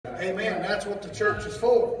Amen. That's what the church is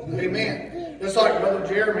for. Amen. Just like Brother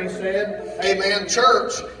Jeremy said, amen,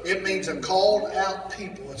 church, it means a called out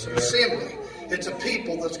people. It's an assembly. It's a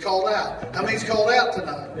people that's called out. How many's called out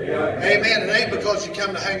tonight? Amen. It ain't because you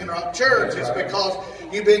come to Hanging Rock Church. It's because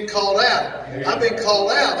you've been called out. I've been called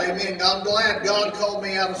out. Amen. I'm glad God called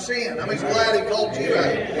me out of sin. I'm glad He called you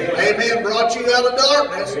out. Amen. Brought you out of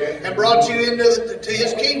darkness and brought you into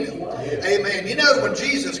His kingdom. Amen. You know, when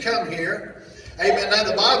Jesus come here, amen. Now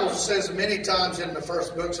the Bible says many times in the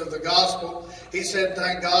first books of the gospel, He said,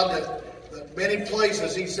 thank God that many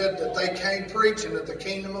places He said that they came preaching that the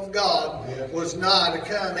kingdom of God was nigh to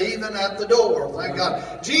come, even at the door. Thank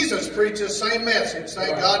God. Jesus preached the same message,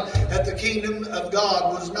 thank God, that the kingdom of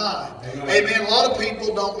God was nigh. Amen. A lot of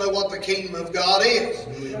people don't know what the kingdom of God is.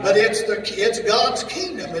 But it's God's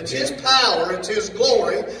kingdom. It's His power. It's His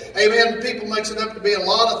glory. Amen. People makes it up to be a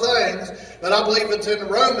lot of things. But I believe it's in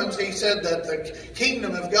Romans. He said that the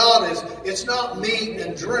kingdom of God it's not meat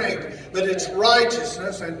and drink, but it's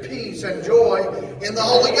righteousness and peace and joy in the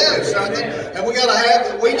Holy Ghost. And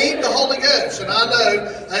we need the Holy Ghost. And I know,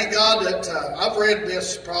 thank God, that I've read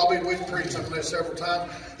this probably. We've preached on this several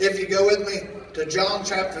times. If you go with me to John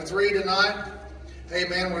chapter 3 tonight,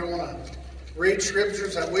 amen, we want to read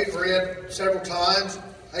scriptures that we've read several times.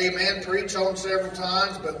 Amen, preach on several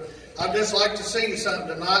times, but I'd just like to see something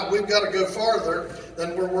tonight. We've got to go farther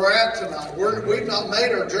than where we're at tonight. We've not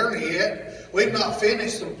made our journey yet. We've not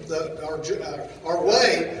finished our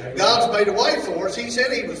way. God's made a way for us. He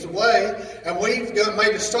said He was the way, and we've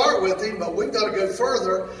made a start with Him, but we've got to go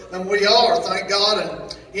further than we are, thank God.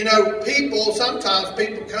 And, you know, sometimes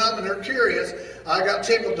people come and they're curious. I got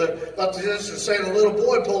tickled about the sister saying a little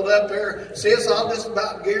boy pulled up there. Sis, I'll just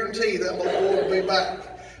about guarantee that little boy will be back.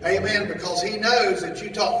 Amen, because he knows that you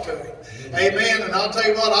talk to him. Amen, and I'll tell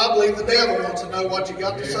you what, I believe the devil wants to know what you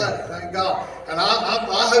got to say. Thank God. And I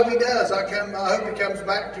hope he does. I hope he comes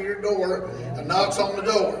back to your door and knocks on the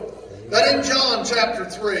door. But in John chapter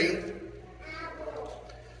 3,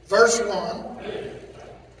 verse 1,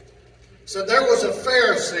 said there was a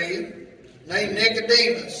Pharisee named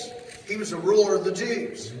Nicodemus. He was a ruler of the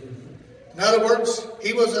Jews. In other words,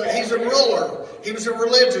 he's a ruler. He was a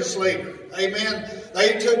religious leader. Amen.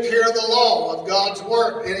 They took care of the law of God's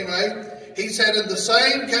work. Anyway, he said, and the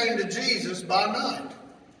same came to Jesus by night,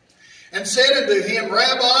 and said unto him,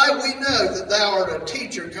 Rabbi, we know that thou art a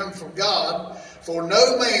teacher come from God, for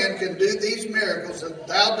no man can do these miracles that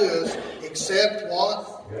thou doest, except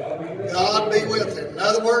what? God be with him. In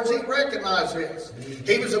other words, he recognized this.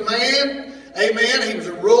 He was a man. Amen. He was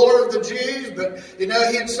a ruler of the Jews, but he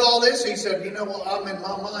had saw this. He said, you know what? I'm in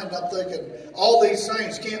my mind. I'm thinking all these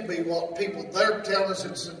things can't be what people, they're telling us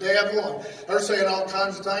it's the devil. And they're saying all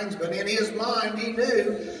kinds of things. But in his mind, he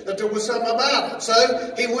knew that there was something about it.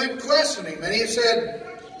 So he went questioning him, and he said,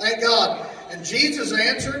 thank God. And Jesus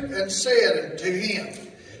answered and said unto him,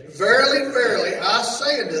 Verily, verily, I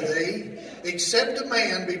say unto thee, except a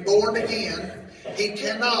man be born again, he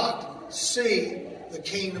cannot see the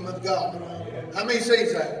kingdom of God. How many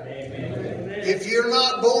sees that? If you're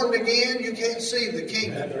not born again, you can't see the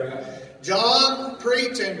kingdom. John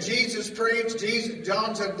preached and Jesus preached.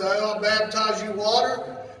 John said, I'll baptize you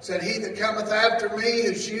water. Said, he that cometh after me,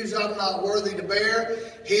 whose shoes I'm not worthy to bear,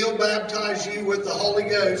 he'll baptize you with the Holy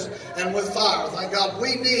Ghost and with fire. Thank God.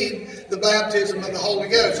 We need the baptism of the Holy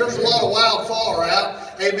Ghost. There's a lot of wildfire out.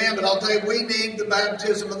 Amen. But I'll tell you, we need the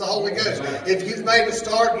baptism of the Holy Ghost. If you've made a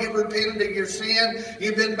start, you've repented of your sin,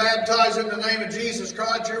 you've been baptized in the name of Jesus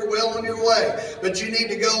Christ, you're well on your way. But you need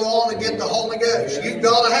to go on and get the Holy Ghost. You've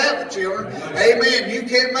got to have it, children. Amen. You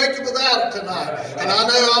can't make it without it tonight. And I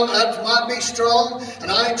know I might be strong,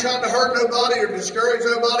 and I ain't trying to hurt nobody or discourage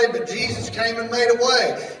nobody, but Jesus came and made a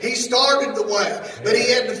way. He started the way, but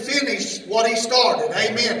he had to finish what he started.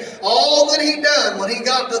 Amen. All that he done when he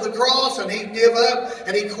got to the cross and he give up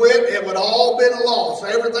and he quit, it would all been a loss.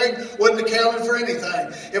 Everything wouldn't have counted for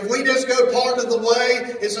anything. If we just go part of the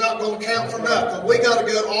way, it's not going to count for nothing. We got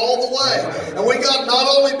to go all the way. And we got to not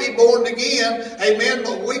only be born again, amen,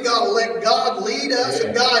 but we got to let God lead us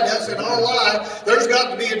and guide us in our life. There's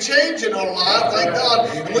got to be a change in our life, thank God,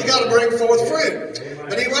 and we got to bring forth fruit.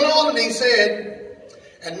 But he went on and he said,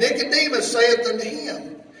 and Nicodemus saith unto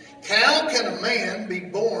him, how can a man be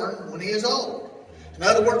born when he is old? In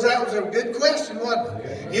other words, that was a good question, wasn't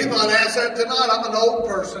it? You might ask that tonight. I'm an old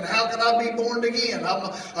person. How can I be born again?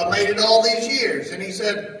 I've made it all these years. And he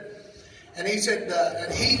said, can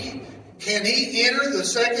he enter the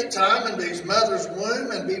second time into his mother's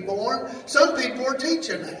womb and be born? Some people are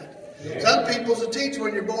teaching that. Some people will teach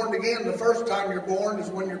when you're born again, the first time you're born is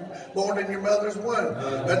when you're born in your mother's womb.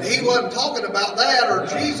 But he wasn't talking about that, or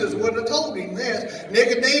Jesus wouldn't have told him this.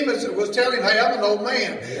 Nicodemus was telling him, hey, I'm an old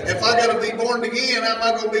man. If I got to be born again, I'm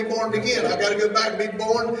not going to be born again. I got to go back and be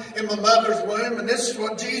born in my mother's womb. And this is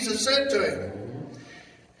what Jesus said to him.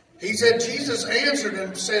 He said, Jesus answered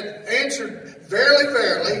and said, verily,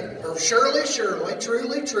 verily, or surely, surely,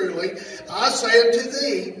 truly, truly, I say unto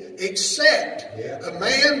thee, except a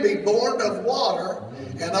man be born of water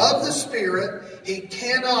and of the Spirit, he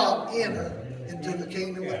cannot enter into the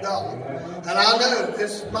kingdom of God. And I know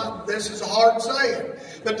this is a hard saying,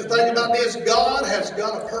 but the thing about this, God has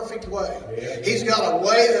got a perfect way. He's got a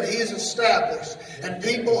way that He has established, and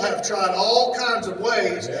people have tried all kinds of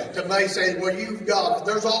ways to may say, well, you've got it.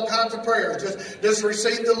 There's all kinds of prayers. Just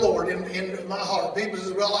receive the Lord in my heart. People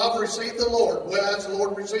say, well, I've received the Lord. Well, has the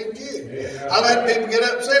Lord received you? I've had people get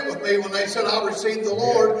upset with me when they said, I received the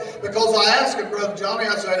Lord, because I asked him, Brother Johnny,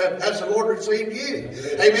 I said, has the Lord received you?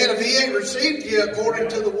 Amen. If He ain't received you according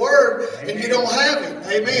to the Word, then you don't have Him.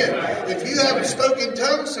 Amen. If you haven't spoken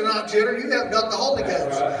tongues tonight, children, you haven't got the Holy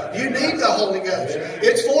Ghost. You need the Holy Ghost.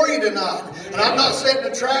 It's for you tonight. And I'm not setting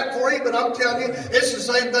a trap for you, but I'm telling you, it's the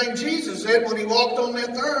same thing Jesus said when He walked on that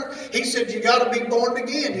earth. He said, you got to be born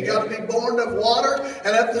again. You got to be born of water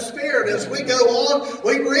and of the Spirit. As we go on,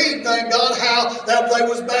 we read, thank God, how that they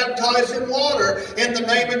was baptized in water in the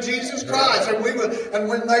name of Jesus Christ. And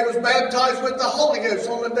when they was baptized with the Holy Ghost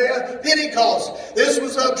on the day of Pentecost, this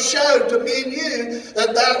was a show to me and you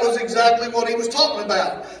that was exactly what He was talking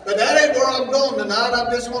about. But that ain't where I'm going tonight.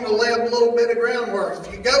 I just want to lay a little bit of groundwork.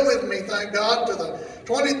 If you go with me, thank God, to the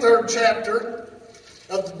 23rd chapter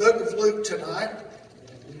of the book of Luke tonight.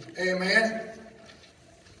 Amen.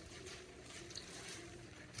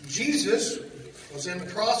 Jesus was in the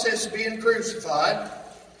process of being crucified.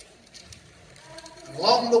 And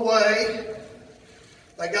along the way,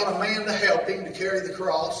 they got a man to help him to carry the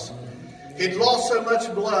cross. He'd lost so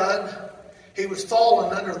much blood, he was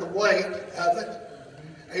falling under the weight of it.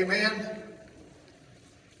 Amen.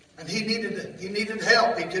 And he needed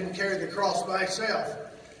help. He couldn't carry the cross by himself.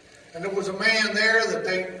 And there was a man there that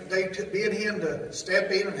they bid him to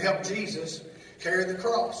step in and help Jesus carry the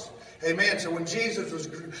cross. Amen. So when Jesus was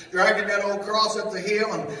dragging that old cross up the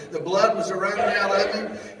hill and the blood was running out of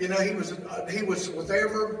him, you know, he was with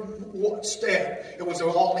every step. It was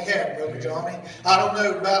all he had, Brother Johnny. I don't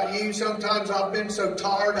know about you. Sometimes I've been so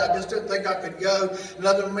tired, I just didn't think I could go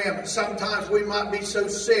another minute. Sometimes we might be so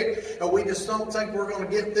sick, and we just don't think we're going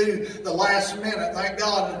to get through the last minute. Thank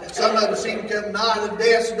God. And some of us even come nigh to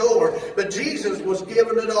death's door. But Jesus was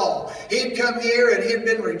giving it all. He'd come here and he'd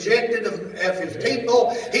been rejected of his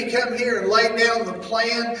people. He'd come here and laid down the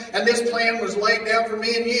plan, and this plan was laid down for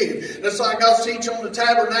me and you. Just like I was teaching on the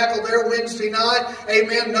tabernacle there Wednesday night.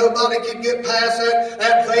 Amen. Nobody could get past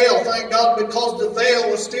that veil, thank God, because the veil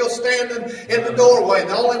was still standing in the doorway.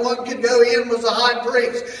 The only one could go in was the high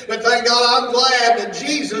priest. But thank God, I'm glad that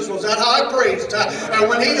Jesus was that high priest. And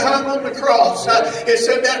when He hung on the cross, it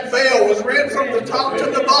said that veil was rent from the top to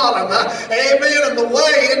the bottom. Amen. And the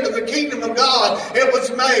way into the kingdom of God, it was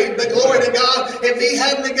made. But glory to God, if He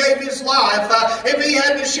hadn't gave His life, if He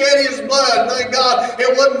had to shed His blood, thank God,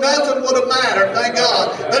 nothing would have mattered, thank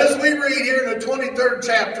God. But as we read here in the 23rd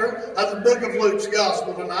chapter of the book of Luke's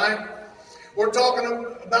Gospel tonight, we're talking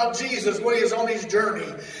about Jesus when He was on His journey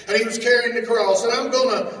and He was carrying the cross. And I'm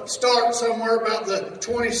going to start somewhere about the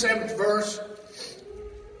 27th verse.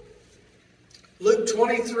 Luke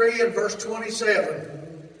 23 and verse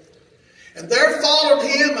 27. And there followed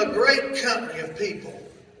Him a great company of people.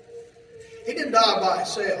 He didn't die by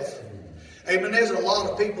Himself. Amen. There's a lot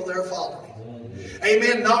of people there following Him.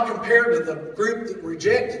 Amen. Not compared to the group that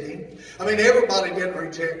rejected Him. I mean, everybody didn't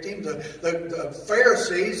reject Him. The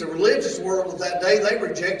Pharisees, the religious world of that day, they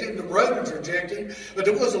rejected Him. The Romans rejected Him. But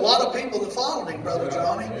there was a lot of people that followed Him, Brother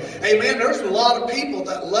Johnny. Amen. There's a lot of people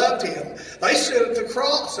that loved Him. They sit at the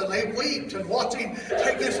cross and they wept and watch Him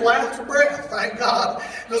take His last breath. Thank God.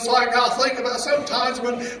 Just like I think about sometimes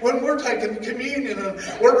when we're taking communion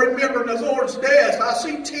and we're remembering the Lord's death, I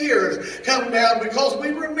see tears come down because we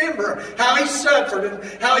remember how He suffered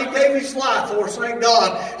and how He gave His life for us. Thank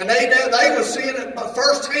God. And they were seeing it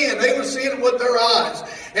firsthand. They were seeing it with their eyes.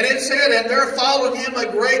 And it said, and there followed Him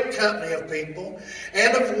a great company of people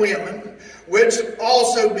and of women, which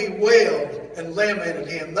also bewailed and lamented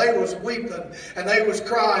him. They was weeping and they was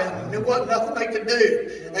crying, and there wasn't nothing they could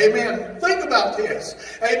do. Amen. Think about this.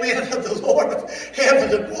 Amen. The Lord of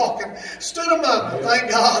heaven and walking, stood among them,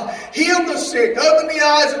 thank God, healed the sick, opened the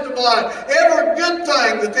eyes of the blind, every good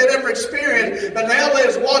thing that they'd ever experienced, but now they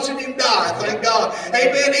was watching him die, thank God.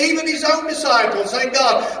 Amen. Even his own disciples, thank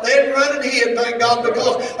God, they had run and hid, thank God,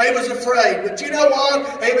 because they was afraid. But you know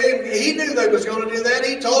what? Amen. He knew they was going to do that.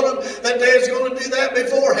 He told them that they was going to do that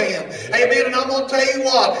beforehand. Amen. And I'm going to tell you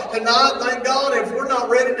what, tonight, thank God, if we're not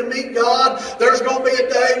ready to meet God, there's going to be a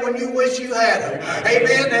day when you wish you had him.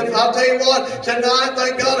 Amen. And I'll tell you what, tonight,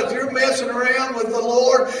 thank God, if you're messing around with the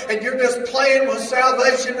Lord and you're just playing with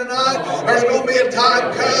salvation tonight, there's going to be a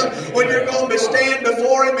time come when you're going to be standing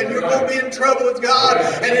before him and you're going to be in trouble with God,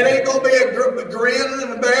 and it ain't going to be a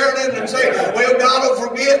grinning and bearing and saying, well, God will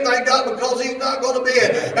forget, thank God, because he's not going to be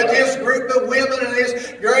it. But this group of women and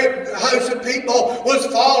this great host of people was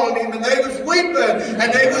following him, and they was weeping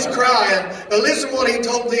and they was crying. But listen what he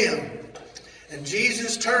told them. And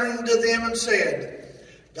Jesus turned to them and said,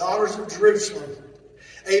 daughters of Jerusalem,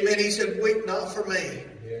 amen, he said, weep not for me,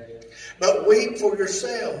 but weep for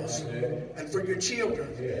yourselves and for your children.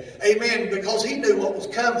 Amen. Because he knew what was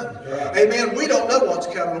coming. Amen. We don't know what's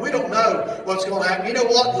coming. We don't know what's going to happen. You know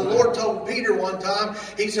what? The Lord told Peter one time,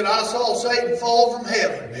 he said, I saw Satan fall from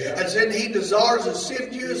heaven. And said, he desires to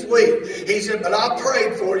sift you as wheat. He said, but I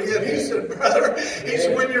prayed for you. And he said, brother, he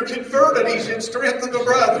said, when you're converted, he said, strengthen the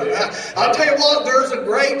brother. I'll tell you what, there's a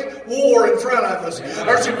great war in front of us.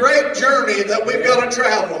 There's a great journey that we've got to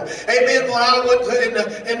travel. Amen. When I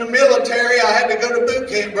went in the military, I had to go to boot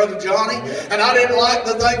camp, Brother Johnny, and I didn't like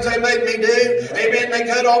the things they made me do. Amen. They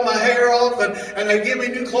cut all my hair off and they give me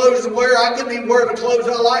new clothes to wear. I couldn't even wear the clothes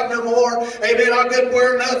I like no more. Amen. I couldn't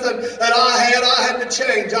wear nothing that I had to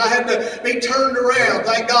change. I had to be turned around.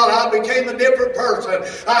 Thank God I became a different person.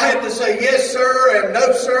 I had to say yes, sir, and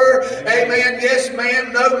no, sir. Amen. Yes,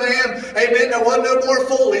 ma'am. No, ma'am. Amen. There wasn't no more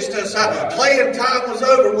foolishness. Playing time was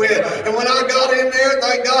over with. And when I got in there,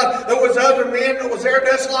 thank God, there was other men that was there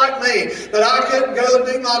just like me. But I couldn't go and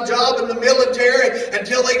do my job in the military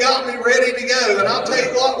until they got me ready to go. And I'll tell you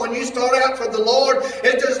what, when you start out for the Lord,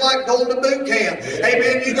 it's just like going to boot camp.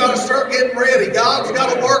 Amen. You got to start getting ready. God's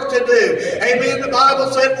got a work to do. Amen. The Bible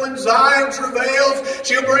said when Zion travails,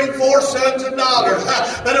 she'll bring forth sons and daughters.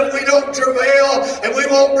 But if we don't travail, and we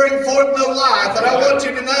won't bring forth no life. And I want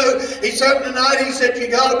you to know, he said tonight, he said, you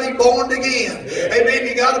got to be born again. Amen.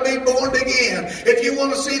 You got to be born again. If you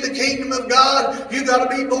want to see the kingdom of God, you got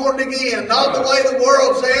to be born again. Not the way the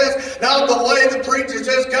world says, not the way the preacher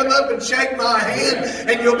says, come up and shake my hand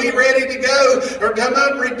and you'll be ready to go. Or come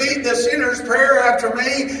up and repeat the sinner's prayer after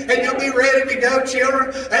me and you'll be ready to go,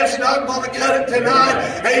 children. That's not going to cut it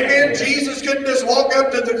tonight. Amen. Jesus couldn't just walk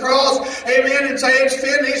up to the cross, amen, and say it's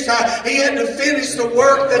finished. He had to finish the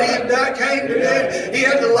work that he had came to do. He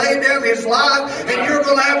had to lay down his life, and you're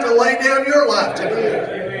going to have to lay down your life to do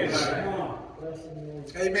it.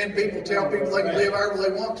 Amen. People tell people they can live however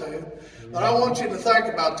they want to. But I want you to think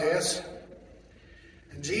about this.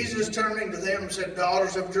 And Jesus turning to them and said,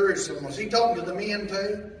 daughters of Jerusalem. Was he talking to the men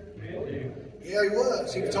too? Yeah, he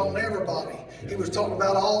was. He was talking to everybody. He was talking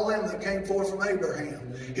about all them that came forth from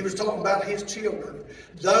Abraham. He was talking about his children.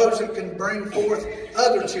 Those that can bring forth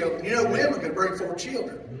other children. You know, women can bring forth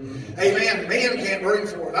children. Amen. Men can't bring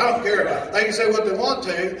forth. I don't care. They can say what they want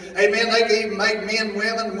to. Amen. They can even make men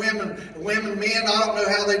women, women men. I don't know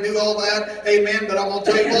how they do all that. Amen. But I'm going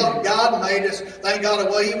to tell you what. God made us, thank God,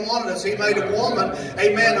 the way he wanted us. He made a woman.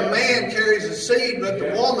 Amen. A man carries a seed, but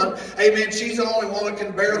the woman, amen, she's the only one that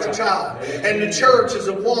can bear the child. And the church is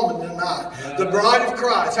a woman tonight. The bride of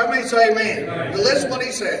Christ. How many say amen? Now listen what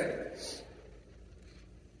he said.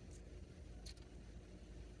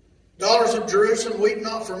 Daughters of Jerusalem, weep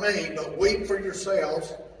not for me, but weep for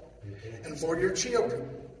yourselves and for your children.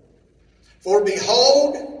 For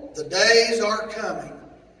behold, the days are coming,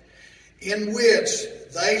 in which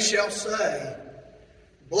they shall say,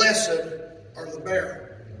 blessed are the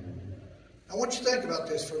barren. I want you to think about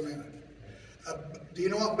this for a minute. Do you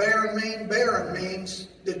know what barren means? Barren means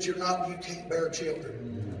that you can't bear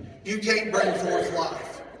children. You can't bring forth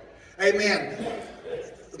life. Amen.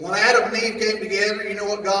 When Adam and Eve came together, you know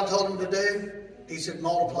what God told them to do? He said,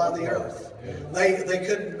 multiply the earth. They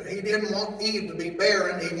couldn't, he didn't want Eve to be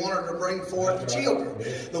barren. He wanted her to bring forth the children.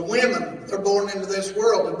 The women, they're born into this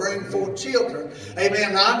world to bring forth children.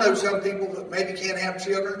 Amen. Now, I know some people that maybe can't have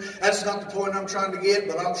children. That's not the point I'm trying to get,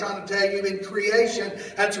 but I'm trying to tell you in creation,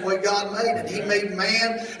 that's the way God made it. He made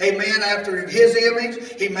man, amen, after his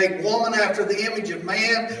image. He made woman after the image of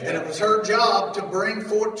man, and it was her job to bring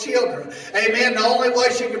forth children. Amen. The only way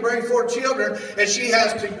she can bring forth children is she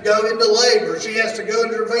has to go into labor. She has to go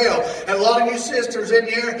into travail. And a lot of you sisters in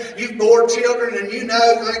here, you've bore children, and you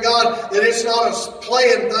know, thank God, that it's not a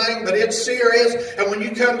playing thing, but it's serious. And when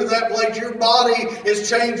you come to that place, your body is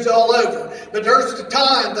changed all over. But there's the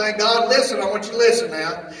time, thank God. Listen, I want you to listen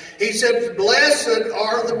now. He said, blessed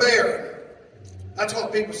are the barren. That's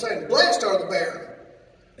what people say. Blessed are the barren.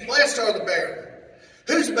 Blessed are the barren.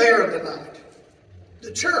 Who's barren tonight?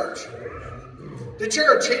 The church. The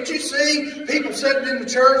church. Did you see people sitting in the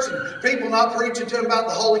church and people not preaching to them about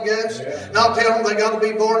the Holy Ghost? Not telling them they got to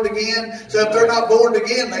be born again. So if they're not born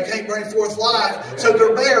again, they can't bring forth life. So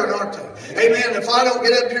they're barren, aren't they? Amen. If I don't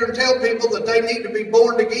get up here and tell people that they need to be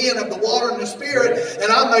born again of the water and the Spirit,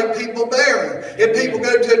 then I make people barren. If people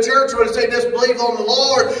go to a church where they say, just believe on the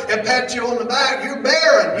Lord and pat you on the back, you're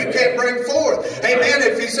barren. You can't bring forth. Amen.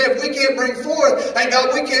 If he said, we can't bring forth, thank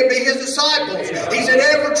God we can't be his disciples. He said,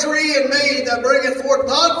 every tree in me that bringeth forth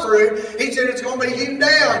not fruit, he said it's going to be hewn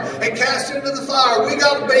down and cast into the fire. We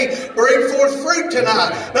got to bring forth fruit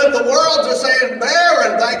tonight. But the world's just saying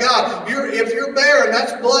barren. Thank God. If you're barren,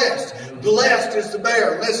 that's blessed. Blessed is the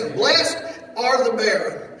barren. Listen, blessed are the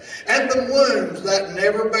barren, and the wombs that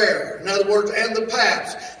never bear. In other words, and the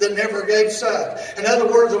paps that never gave suck. In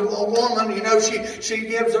other words, a woman, you know, she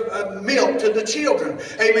gives milk to the children.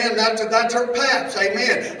 Amen. That's her paps.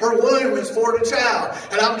 Amen. Her womb is for the child.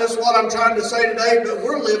 And what I'm trying to say today, but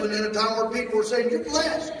we're living in a time where people are saying, you're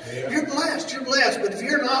blessed. You're blessed. You're blessed. But if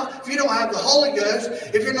you don't have the Holy Ghost,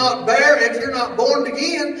 if you're not barren, if you're not born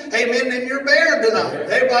again, amen, then you're barren tonight.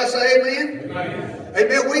 Everybody say amen? Amen.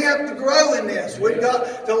 Amen. We have to grow in this. We've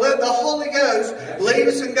got to let the Holy Ghost lead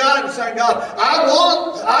us and guide us. Saying, God, I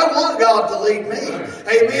want God to lead me.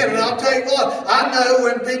 Amen. And I'll tell you what, I know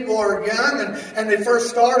when people are young and they first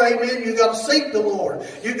start, amen, you got to seek the Lord.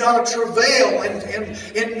 You got to travail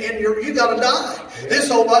you got to die. This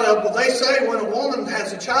whole Bible, they say when a woman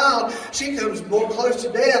has a child, she comes more close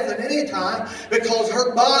to death than any time because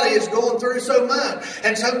her body is going through so much.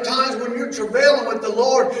 And sometimes when you're travailing with the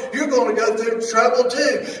Lord, you're going to go through trouble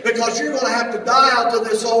too, because you're going to have to die out to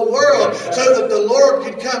this old world so that the Lord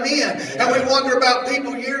can come in. And we wonder about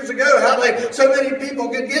people years ago, how so many people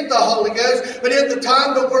could get the Holy Ghost, but in the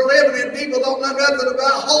time that we're living in, people don't know nothing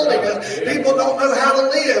about holiness. People don't know how to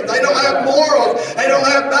live. They don't have morals. They don't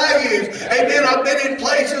have values. Amen. I've been in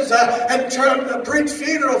places and tried to preach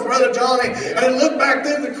funerals, Brother Johnny, and look back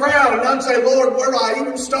through the crowd and I'd say, Lord, where do I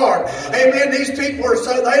even start? Amen. These people are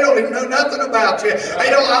so, they don't even know nothing about you.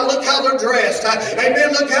 I look how they're dressed.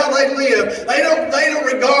 Amen. Look how they live. They don't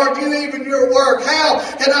regard you, even your work. How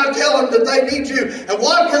can I tell them that they need you? And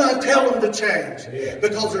what can I tell them to change?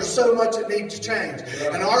 Because there's so much that needs to change.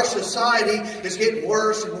 And our society is getting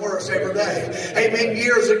worse and worse every day. Amen.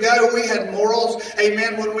 Years ago, we had morals.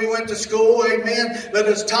 Amen. When we went to school. Amen. But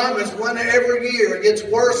as time has went every year, it gets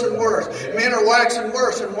worse and worse. Men are waxing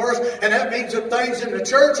worse and worse. And that means that things in the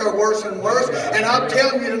church are worse and worse. And I'm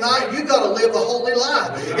telling you tonight, you got to live a holy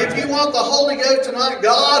life. If you want the Holy Ghost tonight,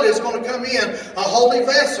 God is going to come in a holy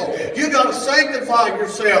vessel. You got to sanctify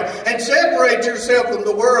yourself and separate yourself from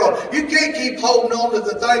the world. You can't keep holding on to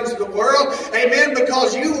the things of the world. Amen.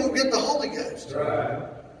 Because you won't get the Holy Ghost. Right.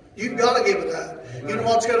 You've got to give it up. You know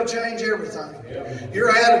what's got to change? Everything. Your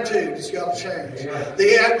attitude has got to change.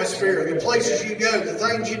 The atmosphere, the places you go, the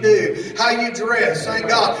things you do, how you dress, thank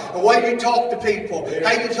God, the way you talk to people,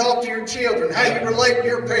 how you talk to your children, how you relate to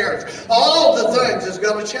your parents. All the things has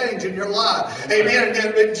got to change in your life. Amen.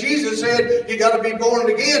 And Jesus said, you got to be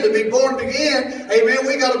born again. To be born again, amen,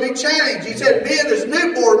 we got to be changed. He said, be it as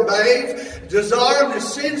newborn babes, desiring the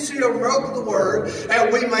sincere milk of the word,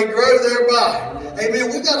 and we may grow thereby.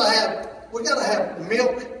 Amen. We got to have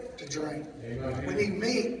milk to drink. Amen. We need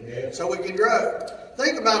meat so we can grow.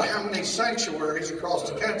 Think about how many sanctuaries across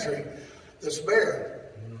the country that's barren.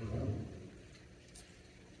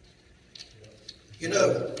 You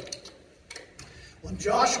know, when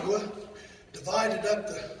Joshua divided up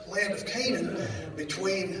the land of Canaan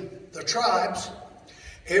between the tribes,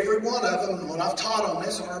 every one of them, when I've taught on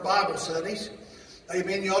this in our Bible studies,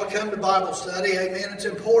 amen, you ought to come to Bible study, amen, it's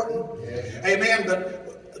important. Amen, but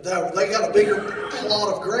they got a bigger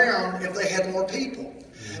plot of ground if they had more people.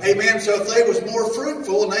 Amen. So if they was more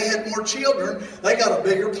fruitful and they had more children, they got a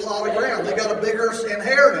bigger plot of ground. They got a bigger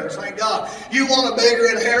inheritance. Thank God. You want a bigger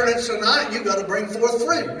inheritance tonight, you got to bring forth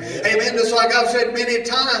fruit. Amen. Just like I've said many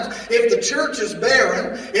times, if the church is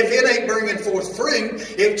barren, if it ain't bringing forth fruit,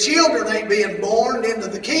 if children ain't being born into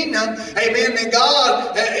the kingdom, amen, then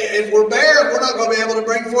God, if we're barren, we're not going to be able to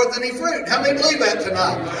bring forth any fruit. How many believe that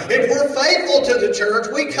tonight? If we're faithful to the church,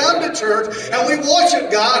 we come to church and we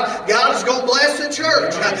worship God, God is going to bless the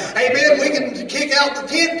church. Amen. We can kick out the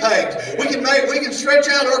tent pegs. We can stretch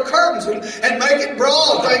out our curtains and make it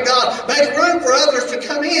broad, thank God. Make room for others to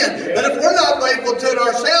come in. But if we're not faithful to it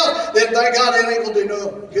ourselves, then thank God it ain't going to do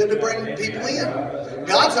no good to bring people in.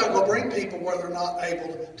 God's not going to bring people where they're not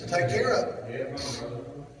able to take care of them.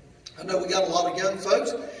 I know we got a lot of young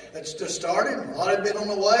folks that's just starting. A lot have been on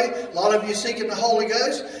the way. A lot of you seeking the Holy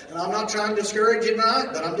Ghost. And I'm not trying to discourage you tonight,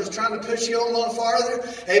 but I'm just trying to push you on a little farther.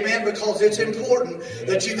 Amen. Because it's important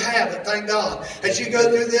that you have it. Thank God. As you go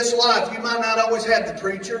through this life, you might not always have the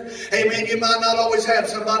preacher. Amen. You might not always have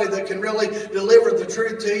somebody that can really deliver the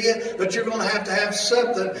truth to you. But you're going to have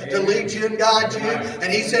something to lead you and guide you.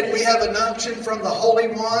 And he said we have an unction from the Holy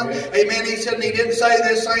One. Amen. He said, and he didn't say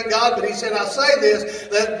this, thank God, but he said, I say this,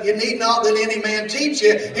 that you need not that any man teach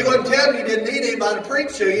you. He wasn't telling you didn't need anybody to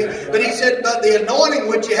preach to you, but he said, but the anointing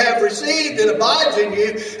which you have received, it abides in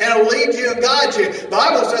you and will lead you and guide you. The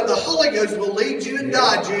Bible said the Holy Ghost will lead you and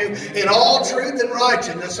guide you in all truth and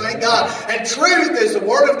righteousness. Thank God. And truth is the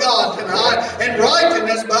Word of God tonight, and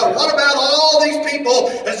righteousness. But what about all these people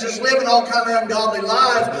that's just living all kind of ungodly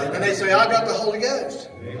lives, and they say, I got the Holy Ghost?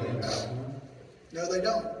 No, they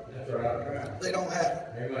don't. They don't have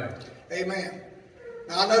it. Amen.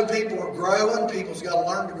 Now, I know people are growing. People's got to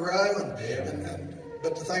learn to grow.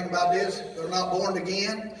 But the thing about it is, they're not born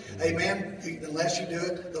again. Amen. Unless you do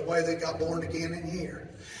it the way they got born again in here.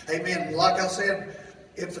 Amen. Like I said,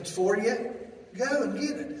 if it's for you, go and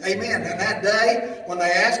get it. Amen. And that day, when they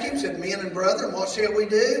asked him, said, men and brethren, what shall we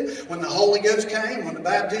do? When the Holy Ghost came, when the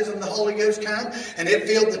baptism of the Holy Ghost came, and it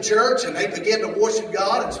filled the church, and they began to worship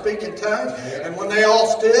God and speak in tongues. And when they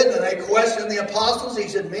all stood and they questioned the apostles, he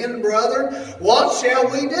said, men and brethren, what shall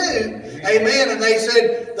we do? Amen. And they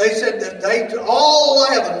said that all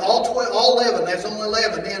 11, there's only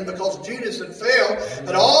 11 then because Judas had fell,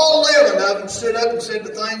 but all 11 of them stood up and said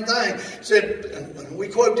the same thing. Said, and we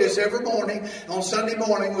quote this every morning. On Sunday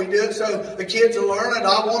morning we do it so the kids will learn it.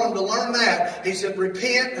 I want them to learn that. He said,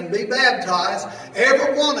 repent and be baptized,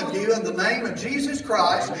 every one of you, in the name of Jesus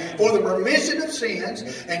Christ for the remission of sins,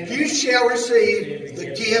 and you shall receive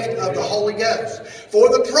the gift of the Holy Ghost. For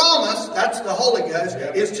the promise, that's the Holy Ghost,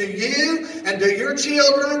 is to you and to your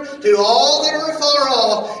children, to all that are far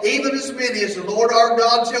off, even as many as the Lord our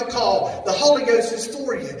God shall call. The Holy Ghost is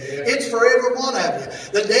for you. It's for every one of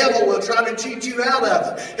you. The devil will try to cheat you out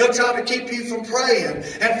of it. He'll try to keep you from praying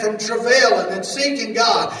and from travailing and seeking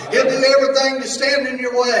God. He'll do everything to stand in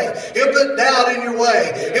your way. He'll put doubt in your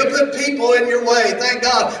way. He'll put people in your way, thank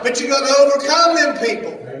God. But you got to overcome them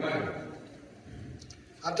people. Amen.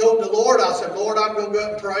 I told the Lord, I said, Lord, I'm going to go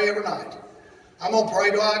up and pray every night. I'm going to pray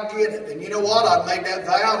till I get it. And you know what? I made that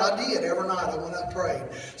vow, and I did. Every night I went up and prayed.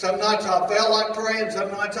 Some nights I felt like praying, some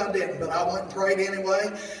nights I didn't. But I went and prayed anyway,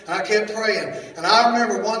 and I kept praying. And I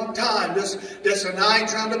remember one time, and I ain't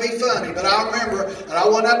trying to be funny, but I remember, and I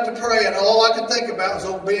went up to pray, and all I could think about was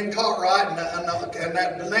old Ben Cartwright and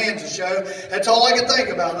that Bonanza show. That's all I could think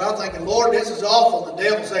about. And I was thinking, Lord, this is awful. The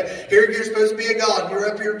devil said, here you're supposed to be a God, and you're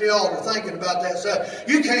up here at the altar thinking about that stuff.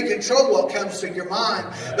 You can't control what comes to your mind.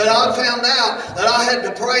 But I found out that I had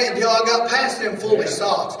to pray until I got past them foolish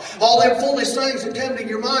thoughts. All them foolish things that come to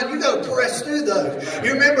your mind, you got to press through those.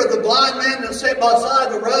 You remember the blind man that sat by the side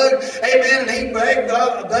of the road, amen, and he begged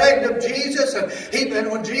of Jesus, and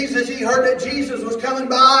when he heard that Jesus was coming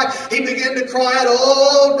by, he began to cry out,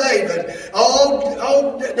 oh David,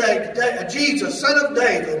 Jesus, son of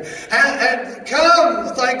David, come,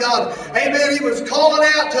 thank God, amen. He was calling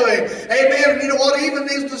out to him, amen. And you know what, even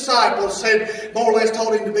his disciples said, more or less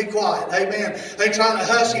told him to be quiet, amen. They trying to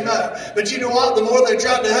hush him up. But you know what? The more they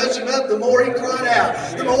tried to hush him up, the more he cried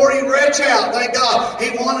out. The more he reached out. Thank God.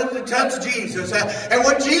 He wanted to touch Jesus. And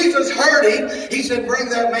when Jesus heard him, he said, bring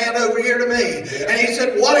that man over here to me. And he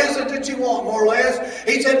said, what is it that you want, more or less?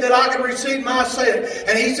 He said, that I can receive my sight.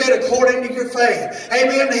 And he said, according to your faith.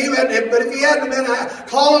 Amen. But if he hadn't been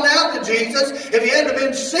calling out to Jesus, if he hadn't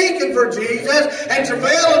been seeking for Jesus and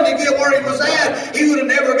travailing to get where he was at, he would have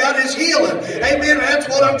never got his healing. Amen. That's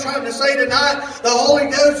what I'm trying to say tonight. The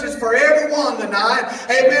Holy Ghost is for everyone tonight.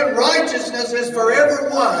 Amen. Righteousness is for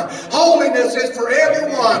everyone. Holiness is for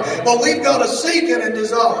everyone. But we've got to seek it and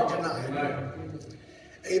desire tonight.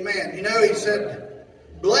 Amen. You know, he said,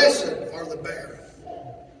 Blessed are the barren.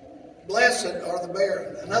 Blessed are the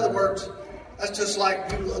barren. In other words, that's just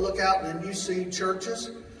like you look out and you see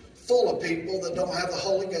churches full of people that don't have the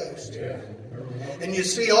Holy Ghost. And you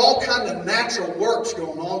see all kind of natural works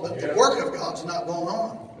going on, but the work of God's not going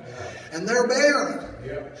on. And they're barren.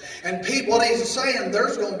 And people, what he's saying,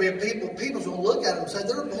 there's going to be people's going to look at them and say,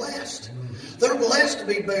 they're blessed. They're blessed to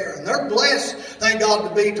be barren. They're blessed, thank God,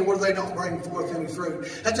 to be to where they don't bring forth any fruit.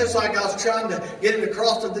 That's just like I was trying to get it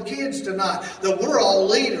across to the kids tonight, that we're all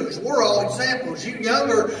leaders. We're all examples. You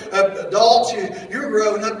younger adults, you're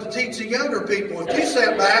growing up to teach the younger people. If you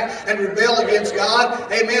sit back and rebel against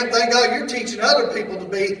God, amen, thank God you're teaching other people to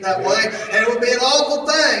be that way. And it would be an awful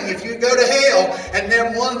thing if you go to hell and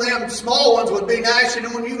then one of them small ones would be gnashing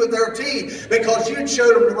on you with their teeth because you'd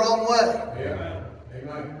showed them the wrong way.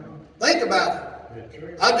 Think about it.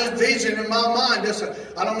 I just vision in my mind.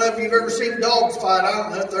 I don't know if you've ever seen dogs fight. I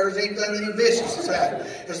don't know if there's anything any vicious as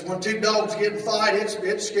that. Because when two dogs get in a fight,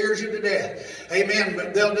 it scares you to death. Amen.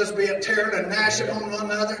 But they'll just be a tearing and gnashing on one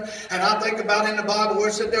another. And I think about in the Bible where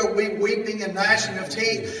it said there will be weeping and gnashing of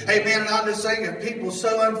teeth. Amen. And I'm just thinking people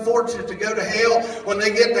so unfortunate to go to hell. When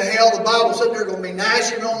they get to hell, the Bible said they're going to be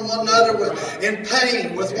gnashing on one another in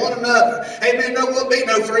pain with one another. Amen. There will be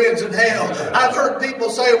no friends in hell. I've heard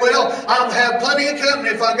people say, well, I'll have plenty of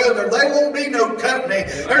company if I go there. They won't be no company.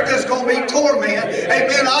 They're just going to be torment.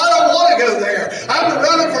 Amen. I don't want to go there. I'm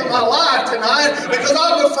running for my life tonight because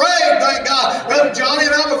I'm afraid, thank God, Brother Johnny,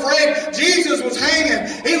 and I'm afraid Jesus was hanging.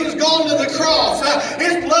 He was going to the cross.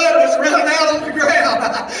 His blood was running out on the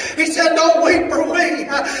ground. He said, don't weep for me.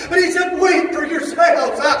 But he said, weep for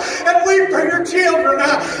yourselves and weep for your children.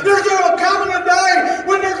 There's going to come a day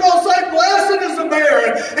when they're going to say, blessed is the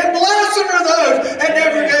barren and blessed are those that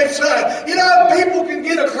never gave son. You know, people can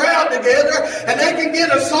get a crowd together and they can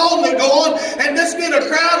get a song to go on and just get a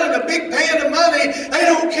crowd and a big pan of money. They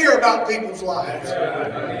don't care about people's lives.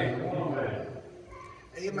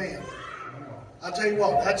 Amen. I tell you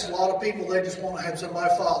what, that's a lot of people. They just want to have somebody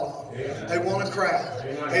follow them. They want a crowd.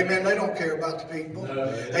 Amen. They don't care about the people.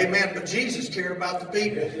 Amen. But Jesus cared about the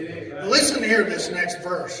people. Listen here to this next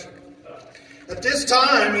verse. At this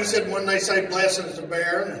time, he said, when they say blessed is the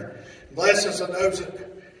barren, and blessed are those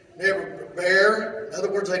that never bear. In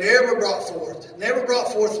other words, they never brought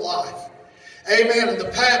forth life. Amen. And the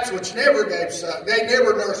paps which never gave son, they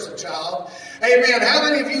never nursed a child. Amen. How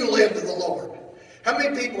many of you led to the Lord? How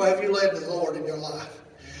many people have you led to the Lord in your life?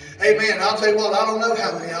 Amen. I'll tell you what, I don't know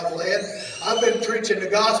how many I've led. I've been preaching the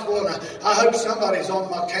gospel, and I hope somebody's on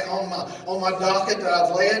my docket that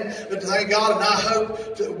I've led. But thank God, and I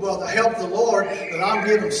hope to help the Lord that I'm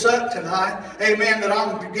giving suck tonight. Amen. That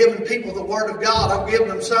I'm giving people the Word of God. I'm giving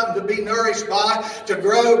them something to be nourished by, to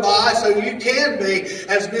grow by, so you can be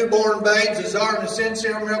as newborn babes as are in the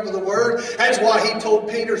sincere milk of the Word. That's why He told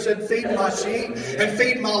Peter, said, feed my sheep and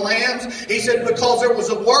feed my lambs. He said, because there was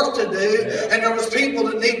a work to do, and there was people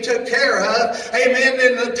that need took care of. Amen.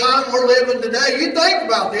 In the time we're living today, you think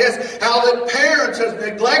about this, how the parents have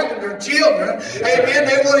neglected their children. Amen.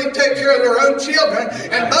 They want to take care of their own children,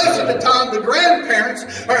 and most of the time the grandparents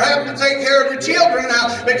are having to take care of the children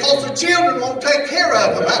now because the children won't take care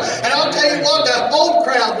of them. And I'll tell you what, the old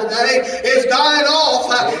crowd today is dying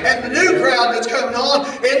off, and the new crowd that's coming on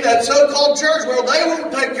in that so-called church world, they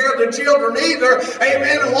won't take care of the children either.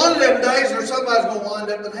 Amen. And one of them days, or somebody's going to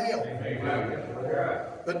wind up in hell. Amen.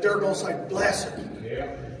 But they're going to say, blessed.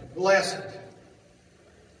 Blessed.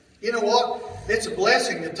 You know what? It's a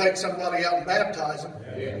blessing to take somebody out and baptize them.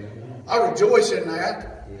 I rejoice in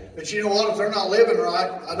that. But you know what? If they're not living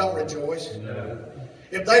right, I don't rejoice.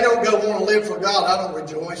 If they don't go want to live for God, I don't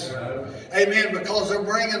rejoice. Amen. Because they're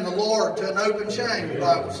bringing the Lord to an open shame, the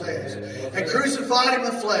Bible says. And crucified Him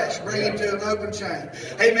in the flesh, bring Him to an open shame.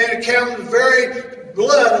 Amen. And count the very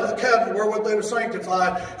blood of the covenant wherewith they were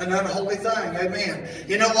sanctified, an unholy thing. Amen.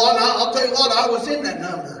 You know what? I'll tell you what, I was in that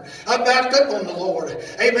number. I backed up on the Lord.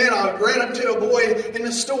 Amen. I ran up to a boy in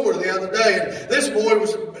the store the other day, and this boy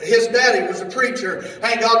his daddy was a preacher,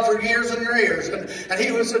 thank God, for years and years. And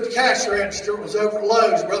he was at the cash register, it was over at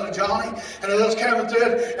Lowe's, Brother Johnny, and I was coming through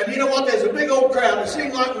it. And you know what? There's a big old crowd. It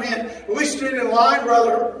seemed like, man, we stood in line,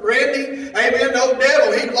 Brother Randy. Amen. The old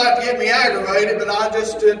devil, he'd like to get me aggravated, but I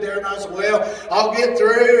just stood there and I said, well, I'll give get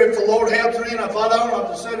through. If the Lord helps me, and if I don't, I'll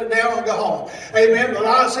just set it down and go home. Amen. But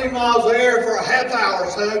I seem I was there for a half hour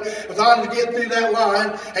or so, if I was to get through that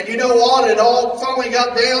line. And you know what? It all finally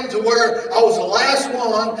got down to where I was the last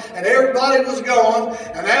one, and everybody was gone.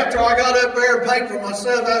 And after I got up there and paid for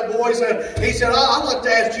myself, that boy said, I'd like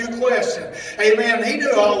to ask you a question. Amen. And he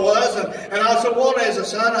knew who I was. And I said, what is it,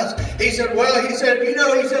 son? He said,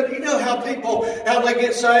 you know how people, how they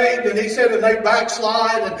get saved? And he said, and they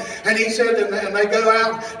backslide. And he said, and they go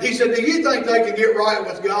out. He said, do you think they can get right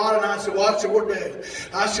with God? And I said, well, I sure do.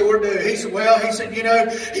 I sure do. He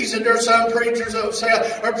said, there's some preachers that say,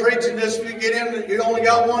 are preaching this, if you get in, you only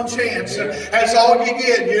got one chance. And that's all you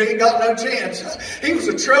get. You ain't got no chance. He was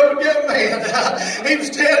a troubled young man. He was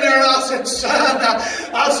standing there, and I said, son,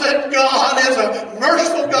 God is a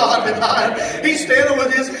merciful God tonight. He's standing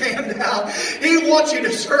with his hand out. He wants you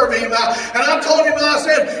to serve him. And I told him, I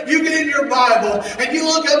said, you get in your Bible and you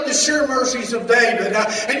look up the sure mercies of David,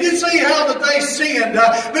 and you see how that they sinned,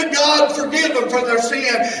 but God forgive them for their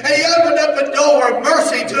sin. And he opened up a door of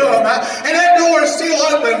mercy to them. And that door is still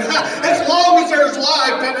open. As long as there's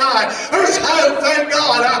life tonight, there's hope, thank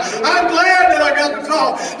God. I'm glad that I got to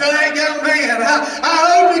talk to that young man. I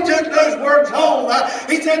hope he took those words home.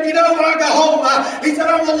 He said, when I go home, he said,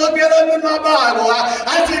 I'm going to look it up in my Bible.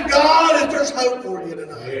 I said, God, if there's hope for you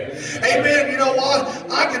tonight. Yeah. Amen. You know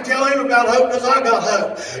what? I can tell him about hope because I got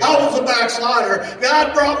hope. I was a backslider.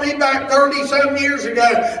 God brought me back 30-some years ago,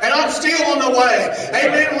 and I'm still on the way.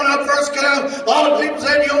 Amen. When I first came, a lot of people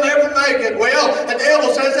said, you'll never make it. Well, the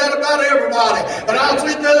devil says that about everybody. But I was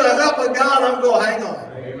with the help of God, I'm going to hang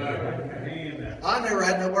on. Amen. I never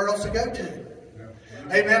had nowhere else to go to.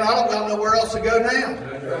 Amen. I don't got nowhere else to go now.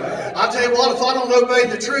 I tell you what, if I don't obey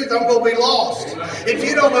the truth, I'm going to be lost. If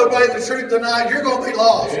you don't obey the truth tonight, you're going to be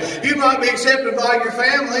lost. You might be accepted by your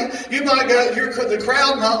family. You might go, the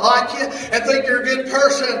crowd might like you and think you're a good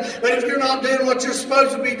person. But if you're not doing what you're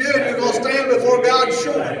supposed to be doing, you're going to stand before God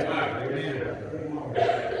short.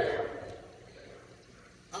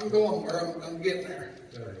 I'm going where I'm getting there.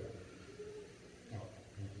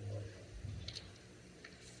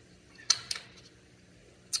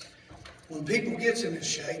 When people gets in this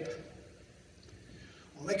shape,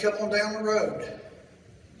 when they come on down the road,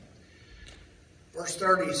 verse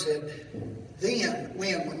 30 said, then,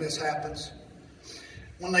 when this happens,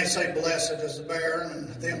 when they say, blessed is the barren and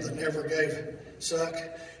them that never gave suck,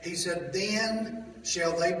 he said, then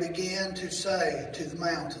shall they begin to say to the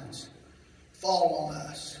mountains, fall on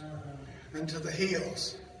us, and to the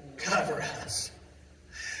hills, cover us.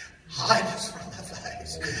 Hide us from the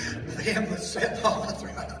face of him that sits on the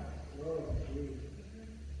throne.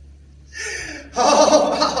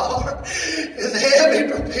 Oh, my heart is heavy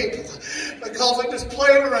for people because they're just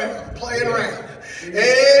playing around.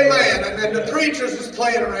 Amen. And then the preachers is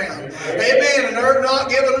playing around. Amen. And they're not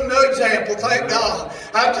giving them no example. Thank God.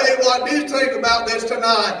 I tell you what, do think about this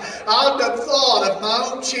tonight. I've thought of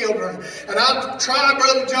my own children. And I've tried,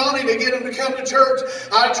 Brother Johnny, to get them to come to church.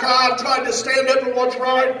 I've tried to stand up for what's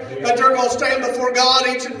right. But they're going to stand before God,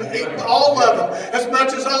 all of them. As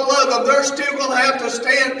much as I love them, they're still going to have to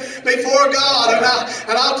stand before God.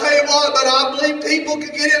 And I'll tell you what, but I believe people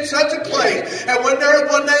can get in such a place. And when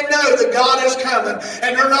they know that God is coming,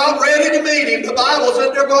 and they're not ready to meet him, the Bible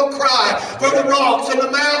said they're going to cry for the rocks and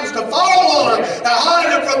the mountains to fall on them, to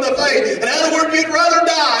hide them from the face. In other words, you'd rather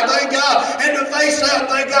die, thank God, and to face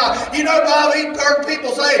up, thank God. You know, Bob, you've heard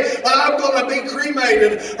people say, well, I'm going to be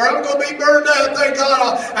cremated, or I'm going to be burned up, thank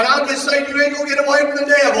God. And I'll just say, you ain't going to get away from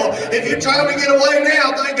the devil. If you're trying to get away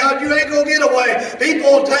now, thank God, you ain't going to get away.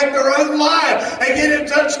 People will take their own life and get in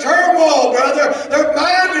such turmoil, brother. Their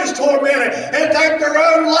mind is tormented and take their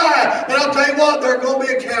own life. But I'll tell you what, they're going to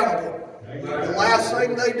be accountable. The last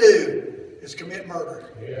thing they do is commit murder.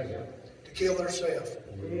 To kill themselves.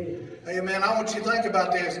 Amen. I want you to think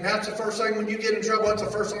about this. And that's the first thing when you get in trouble, that's the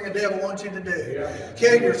first thing the devil wants you to do.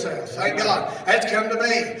 Kill yourself. Thank God. That's come to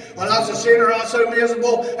me. When I was a sinner, I was so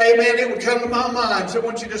miserable. Amen. It would come to my mind. So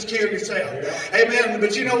once you just kill yourself. Amen.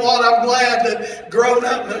 But you know what? I'm glad that growing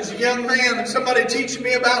up as a young man and somebody teaching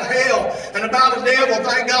me about hell and about the devil,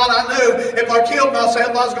 thank God I knew if I killed myself,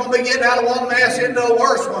 I was going to be getting out of one mess into a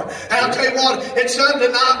worse one. And I'll tell you what, it's something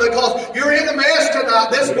tonight because you're in a mess tonight.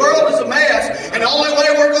 This world is a mess. And the only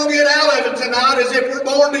way we're going to get out of it tonight is if we're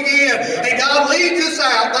born again. And God leads us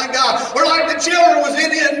out, thank God. We're like the children was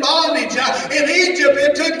in bondage. In Egypt,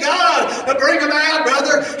 it took God to bring them out,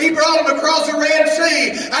 brother. He brought them across the Red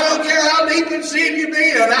Sea. I don't care how deep in sin you've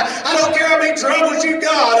been. I don't care how many troubles you've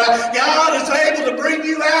got. God is able to bring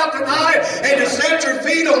you out tonight and to set your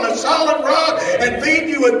feet you on a solid rock and feed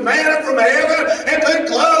you with manna from heaven and put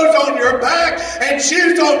clothes on your back and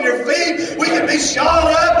shoes on your feet. We can be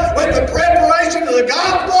shod up with the preparation of the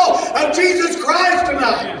gospel of Jesus Christ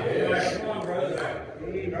tonight.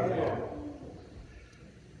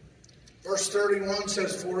 Verse 31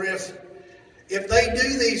 says, for if they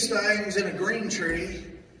do these things in a green tree,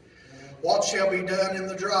 what shall be done in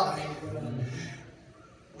the dry?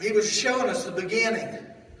 He was showing us the beginning.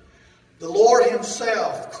 The Lord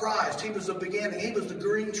himself, Christ, he was the beginning. He was the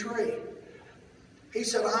green tree. He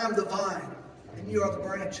said, I am the vine, and you are the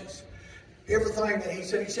branches. Everything that he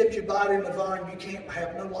said, except you abide in the vine, you can't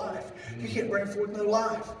have no life. You can't bring forth no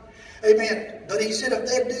life. Amen. But he said, if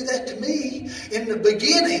they do that to me in the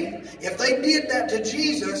beginning, if they did that to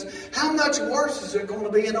Jesus, how much worse is it going to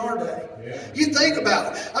be in our day? Yeah. You think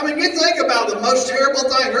about it. I mean, you think about the most terrible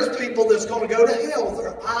thing. There's people that's going to go to hell with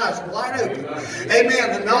their eyes wide open. Amen.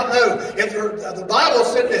 And not know. If the Bible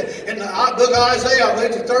said that in the book of Isaiah,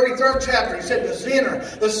 the 33rd chapter, he said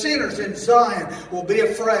the sinners in Zion will be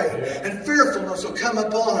afraid. Yeah. And fearfulness will come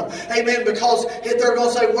upon them. Amen. Because they're going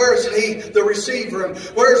to say, where's he, the receiver? And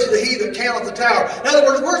where's he that counteth the tower? In other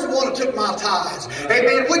words, where's the one that took my tithes?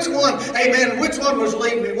 Amen. Which one? Amen. Which one was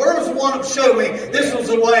leading me? Where was the one that showed me this was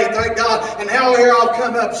the way? Thank God. And how here I've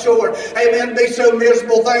come up short. Amen. Be so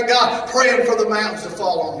miserable. Thank God. Praying for the mountains to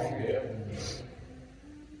fall on me.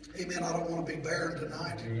 Amen. I don't want to be barren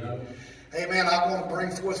tonight. Amen. I want to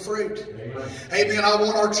bring forth fruit. Amen. I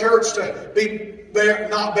want our church to be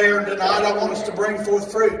not barren tonight. I want us to bring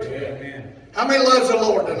forth fruit. How many loves the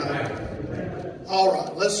Lord tonight? All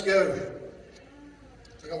right, let's go.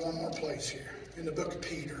 I got one more place here in the book of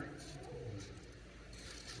Peter.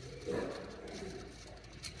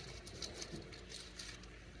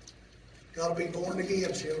 Got to be born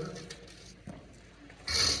again, children.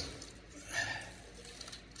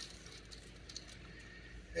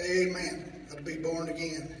 Amen. Got to be born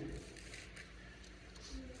again.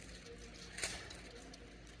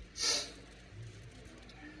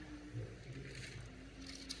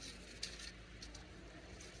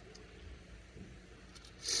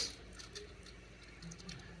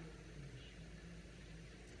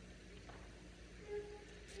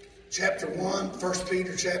 Chapter 1, 1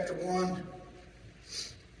 Peter chapter 1.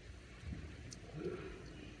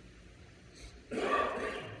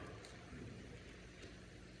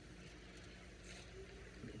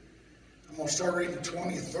 I'm going to start reading the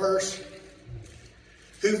 20th verse.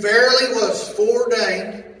 Who verily was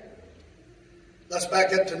foreordained. Let's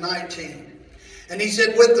back up to 19. And he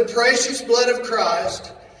said, with the precious blood of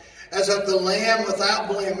Christ, as of the Lamb without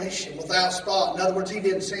blemish and without spot. In other words, he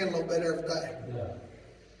didn't sin a little bit every day.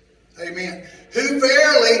 Amen. Who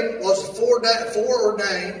verily was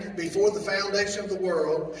foreordained before the foundation of the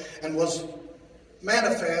world and was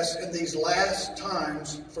manifest in these last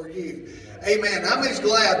times for you. Amen. How many's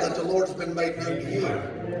glad that the Lord's been made known to you?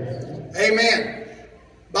 Amen.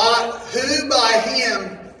 Who by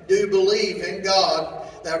him do believe in God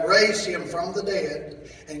that raised him from the dead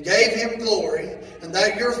and gave him glory, and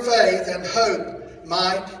that your faith and hope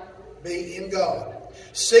might be in God.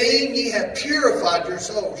 Seeing ye have purified your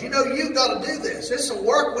souls. You know, you've got to do this. It's a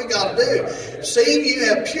work we got to do. Seeing you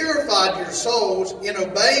have purified your souls in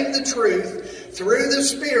obeying the truth through the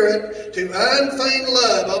Spirit to unfeigned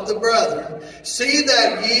love of the brethren. See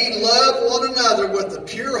that ye love one another with a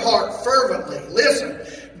pure heart fervently. Listen.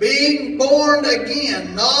 Being born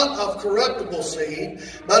again, not of corruptible seed,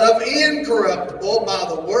 but of incorruptible, by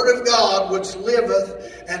the word of God, which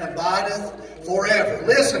liveth and abideth forever.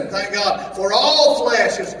 Listen, thank God. For all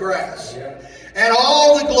flesh is grass, and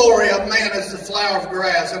all the glory of man is the flower of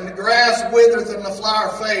grass. And the grass withereth, and the flower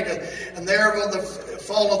fadeth, and thereof the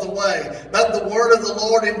falleth away. But the word of the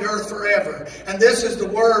Lord endureth forever. And this is the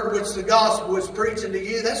word which the gospel is preaching to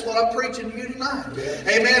you. That's what I'm preaching to you tonight.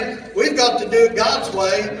 Amen. We've got to do it God's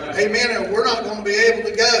way. Amen. And we're not going to be able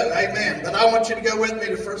to go. Amen. But I want you to go with me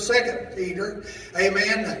to 2 Peter.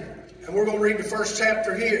 Amen. And we're going to read the first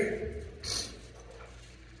chapter here.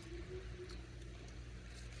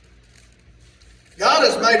 God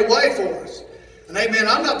has made a way for us. And amen,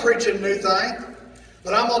 I'm not preaching a new thing.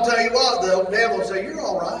 But I'm going to tell you what, the devil will say, you're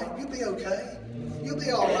all right. You'll be okay. You'll be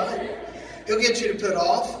all right. He'll get you to put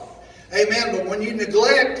off. Amen. But when you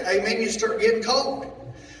neglect, amen, you start getting cold.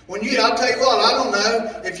 I'll tell you what, I don't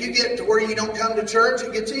know, if you get to where you don't come to church,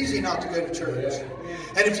 it gets easy not to go to church.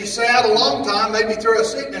 And if you stay out a long time, maybe through a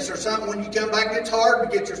sickness or something, when you come back, it's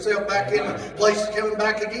hard to get yourself back in the place of coming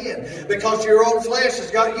back again. Because your old flesh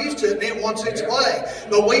has got used to it and it wants its way.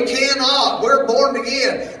 But we cannot. We're born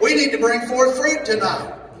again. We need to bring forth fruit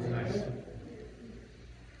tonight.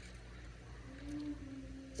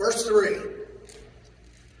 Verse 3.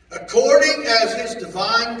 according as his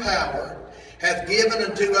divine power hath given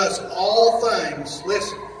unto us all things.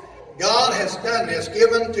 Listen, God has done this,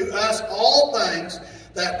 given to us all things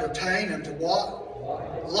that pertain unto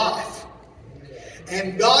what? Life.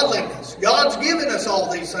 And godliness. God's given us all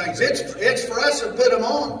these things. It's for us to put them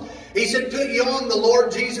on. He said, put you on the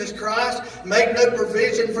Lord Jesus Christ. Make no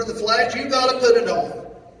provision for the flesh. You got to put it on.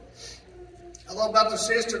 I thought about the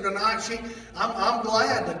sister tonight. I'm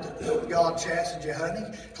glad that God chastened you,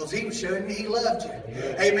 honey, because he was showing me he loved you.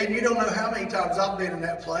 Amen. You don't know how many times I've been in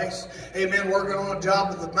that place. Amen. Working on a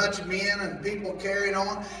job with a bunch of men and people carrying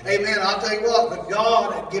on. Amen. I'll tell you what, but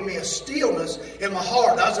God had given me a stillness in my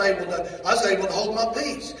heart. I was able to hold my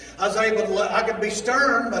peace. I could be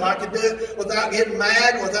stern, but I could do it without getting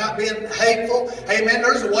mad, without being hateful. Amen.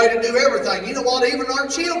 There's a way to do everything. You know what? Even our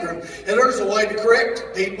children, and there's a way to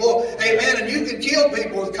correct people. Amen. And you can kill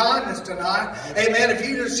people with kindness tonight. Amen. If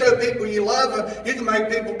you just show people you love them, you can make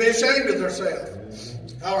people be ashamed of themselves.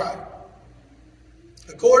 All right.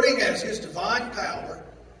 According as his divine power,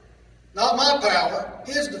 not my power,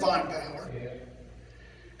 his divine power,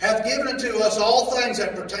 hath given unto us all things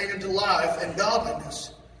that pertain unto life and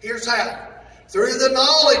godliness. Here's how. Through the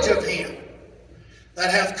knowledge of him that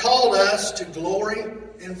hath called us to glory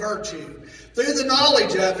and virtue. Through the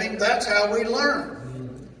knowledge of him, that's how we learn.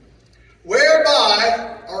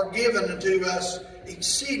 Whereby are given unto us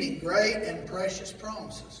exceeding great and precious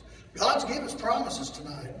promises. God's given us promises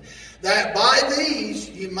tonight. That by these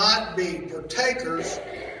you might be partakers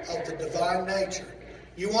of the divine nature.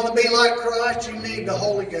 You want to be like Christ, you need the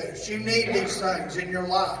Holy Ghost. You need these things in your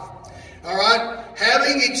life. All right?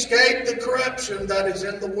 Having escaped the corruption that is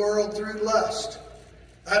in the world through lust.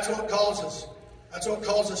 That's what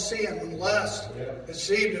causes sin. When lust is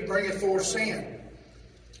deceived, it bringeth forth sin.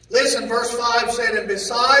 Listen, verse 5 said, and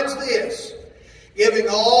besides this, giving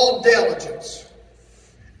all diligence,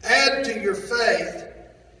 add to your faith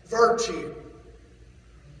virtue,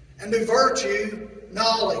 and to virtue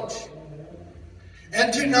knowledge,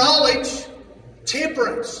 and to knowledge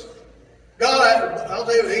temperance. God, I'll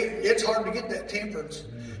tell you, it's hard to get that temperance.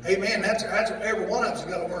 Amen. That's every one of us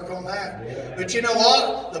has got to work on that. But you know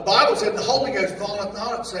what? The Bible said the Holy Ghost vaunteth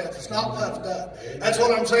not itself. It's not puffed up. That's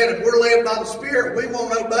what I'm saying. If we're led by the Spirit, we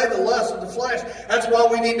won't obey the lust of the flesh. That's why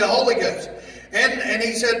we need the Holy Ghost. And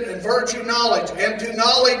he said, and virtue knowledge, and to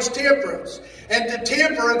knowledge temperance. And to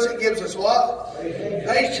temperance it gives us what?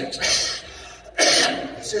 Patience.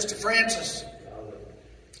 Sister Francis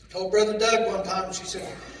told Brother Doug one time, she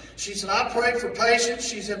said, I pray for patience.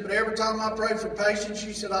 She said, but every time I pray for patience,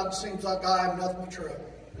 she said, it seems like I have nothing but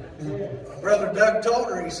trouble. Brother Doug told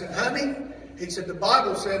her, he said, honey, he said, the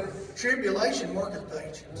Bible said, tribulation worketh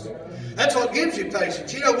patience. That's what gives you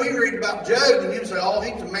patience. You know, we read about Job and you say, oh,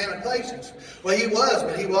 he's a man of patience. Well, he was,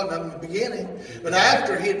 but he wasn't in the beginning. But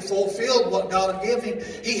after he had fulfilled what God had given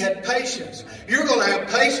him, he had patience. You're going to have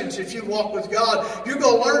patience if you walk with God. You're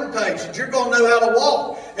going to learn patience. You're going to know how to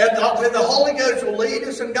walk. And the Holy Ghost will lead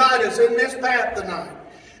us and guide us in this path tonight.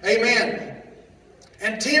 Amen.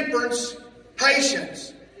 And temperance,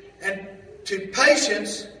 patience. And to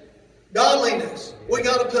patience, godliness. We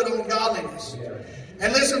got to put on godliness.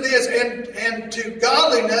 And listen to this. And to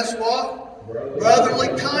godliness, what? Brotherly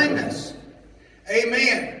kindness.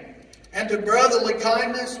 Amen. And to brotherly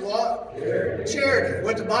kindness, what? Charity.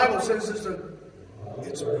 What the Bible says is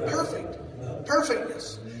it's perfect.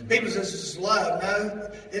 Perfectness. People say it's love.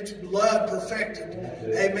 No, it's love perfected.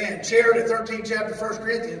 Amen. Charity, 13th chapter, 1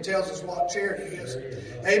 Corinthians tells us what charity is.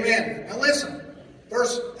 Amen. Now listen.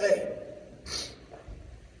 Verse 8.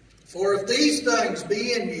 For if these things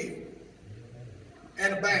be in you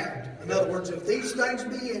and abound. In other words, if these things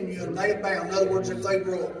be in you and they abound. In other words, if they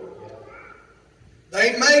grow.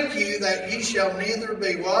 They make you that ye shall neither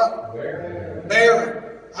be what?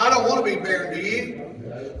 Barren. I don't want to be barren, do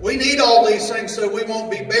you? We need all these things so we won't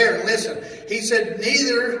be barren. Listen, he said,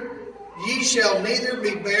 ye shall neither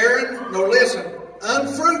be barren, nor listen,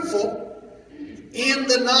 unfruitful in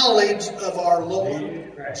the knowledge of our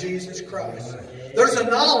Lord Jesus Christ. There's a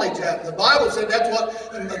knowledge of it. The Bible said that's what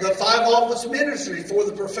the five office ministry for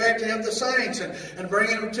the perfecting of the saints and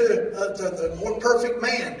bringing them to the more perfect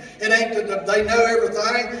man. It ain't that they know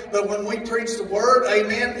everything, but when we preach the Word,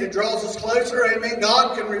 amen, it draws us closer, amen.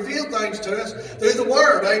 God can reveal things to us through the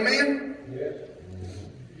Word, amen.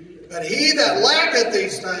 But he that lacketh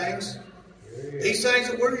these things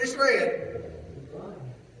that we just read,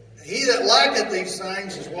 he that lacketh these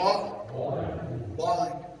things is what?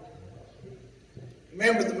 Blind.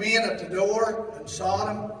 Remember the men at the door in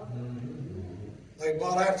Sodom? They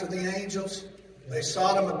brought after the angels. They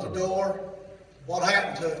saw them at the door. What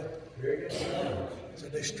happened to them? So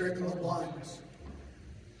they stricken with blindness.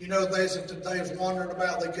 You know, there's wandering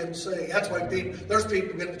about, they couldn't see. That's why there's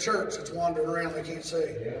people in the church that's wandering around, they can't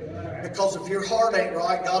see. Because if your heart ain't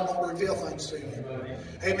right, God won't reveal things to you.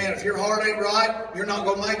 Amen. If your heart ain't right, you're not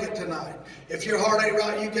going to make it tonight. If your heart ain't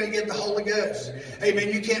right, you can't get the Holy Ghost.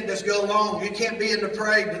 Amen. You can't just go along. You can't be in the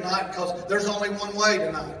parade tonight because there's only one way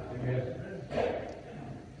tonight.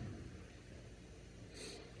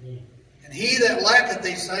 And he that lacketh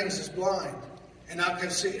these things is blind, and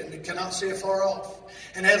cannot see afar off,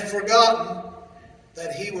 and hath forgotten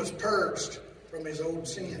that he was purged from his old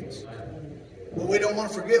sins. But we don't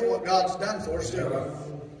want to forget what God's done for us, do we?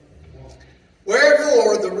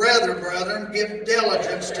 Wherefore, the rather, brethren, give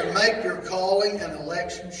diligence to make your calling and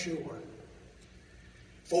election sure.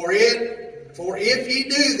 For if ye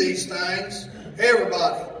do these things,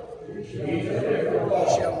 everybody, ye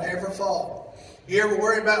shall never fall. You ever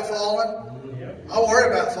worry about falling? I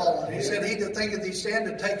worry about falling. He said, he that thinketh he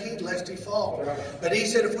standeth, take heed lest he fall. But he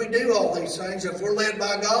said, if we do all these things, if we're led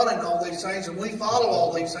by God in all these things, and we follow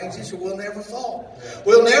all these things, he said, we'll never fall.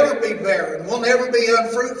 We'll never be barren. We'll never be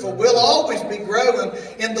unfruitful. We'll always be growing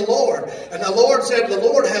in the Lord. And the Lord said, the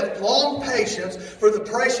Lord hath long patience for the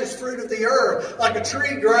precious fruit of the earth. Like a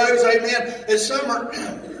tree grows, amen, as summer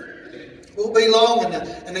will be long,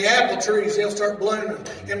 and the apple trees, they'll start blooming.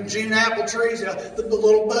 And June apple trees, the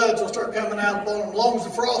little buds will start coming out upon them. As long as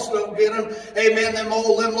the frost don't get them, amen, them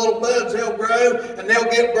little buds, they'll grow, and they'll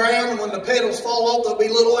get brown, and when the petals fall off, there'll be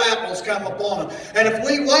little apples come upon them. And if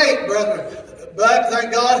we wait, brother, but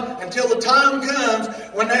thank God, until the time comes,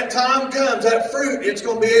 when that time comes, that fruit, it's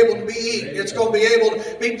going to be able to be eaten. It's going to be able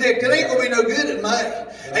to be picked. It ain't going to be no good in May.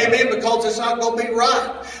 Amen, because it's not going to be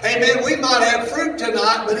right. Amen, we might have fruit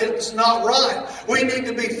tonight, but it's not right. We need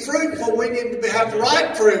to be fruitful. We need to have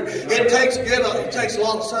right fruit. It takes a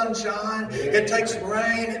lot of sunshine. It takes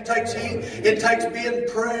rain. It takes heat. It takes being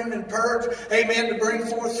pruned and purged. Amen, to bring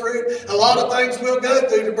forth fruit. A lot of things we'll go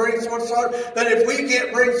through to bring forth fruit. But if we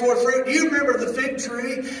can't bring forth fruit, do you remember the fig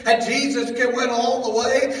tree? And Jesus went all the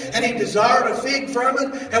way, and he desired a fig from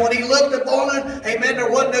it. And when he looked upon it, amen, there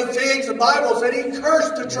wasn't no figs. The Bible said he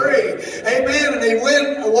cursed the tree. Amen, and he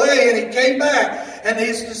went away, and he came back. And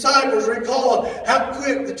his disciples recalled how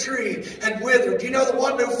quick the tree had withered. You know, there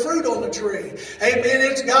wasn't no fruit on the tree. Amen.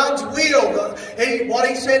 It's God's will. What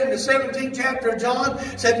he said in the 17th chapter of John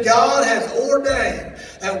said, God has ordained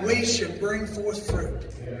that we should bring forth fruit.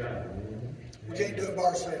 We can't do it by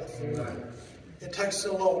ourselves. It takes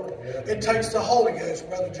the Lord. It takes the Holy Ghost,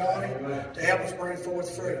 Brother Johnny, to help us bring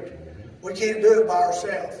forth fruit. We can't do it by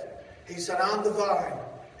ourselves. He said, I'm the vine,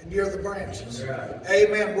 and you're the branches.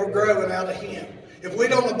 Amen. We're growing out of him. If we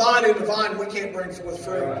don't abide in the vine, we can't bring forth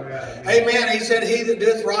fruit. Amen. He said, he that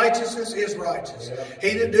doeth righteousness is righteous.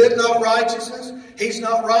 He that doeth not righteousness, he's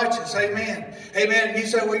not righteous. Amen. Amen. And you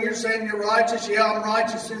say, well, you're saying you're righteous. Yeah, I'm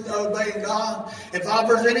righteous in obeying God. If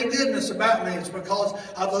there's any goodness about me, it's because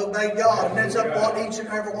I've obeyed God. And that's up what each and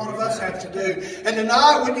every one of us have to do. And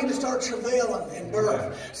tonight we need to start travailing in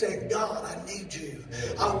birth, saying, God, I need you.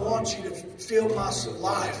 I want you to fill my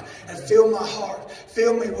life and fill my heart.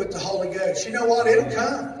 Fill me with the Holy Ghost. You know what? It'll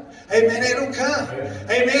come. Amen. It'll come.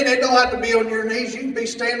 Amen. It don't have to be on your knees. You can be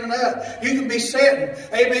standing up. You can be sitting.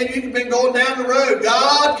 Amen. You can be going down the road.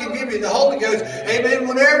 God can give you the Holy Ghost. Amen.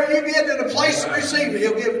 Whenever you get to the place to receive it,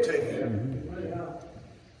 he'll give it to you.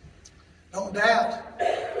 Don't doubt.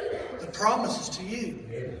 The promise is to you.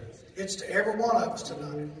 It's to every one of us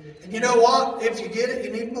tonight. And you know what? If you get it,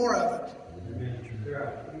 you need more of it.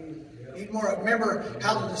 Need more of it. Remember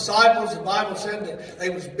how the disciples, the Bible said that they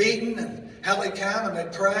was beaten, and how they come and they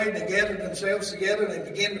prayed, they gathered themselves together, they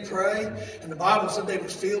began to pray, and the Bible said they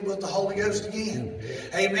was filled with the Holy Ghost again.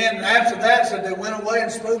 Amen. And after that, said they went away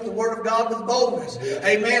and spoke the word of God with boldness.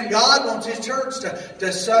 Amen. God wants his church to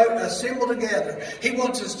assemble together. He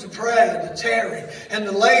wants us to pray and to tarry and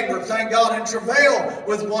to labor, thank God, and travail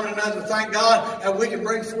with one another, thank God, and we can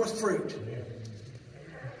bring forth fruit.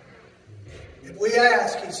 If we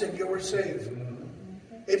ask, he said, you'll receive.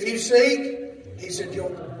 If you seek, he said,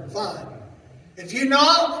 you'll find. If you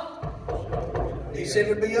knock, he said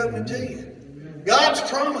it'll be open to you. God's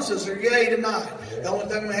promises are yea tonight. The only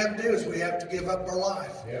thing we have to do is we have to give up our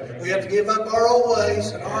life. We have to give up our old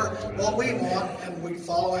ways and what we want, and we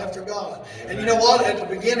follow after God. And you know what? At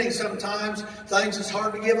the beginning, sometimes things is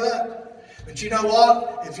hard to give up. But you know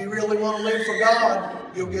what? If you really want to live for God,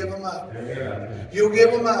 you'll give them up. You'll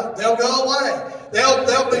give them up. They'll go away.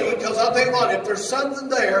 They'll be, because I'll tell you what, if there's something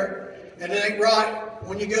there and it ain't right,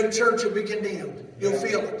 when you go to church, you'll be condemned. You'll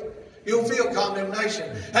feel it. You'll feel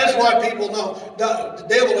condemnation. That's why people know the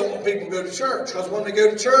devil don't want people to go to church. Because when they go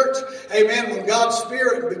to church, amen, when God's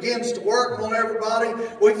Spirit begins to work on everybody,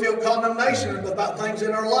 we feel condemnation about things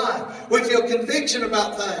in our life. We feel conviction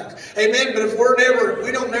about things. Amen. But if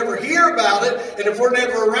we don't never hear about it, and if we're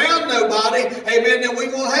never around nobody, amen, then we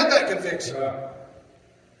won't have that conviction.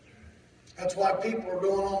 That's why people are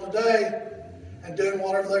going on today and doing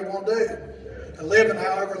whatever they want to do. And living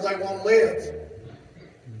however they want to live.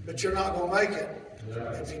 But you're not going to make it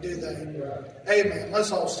if you do that. Amen.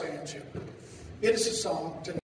 Let's all stand. Get us a song tonight.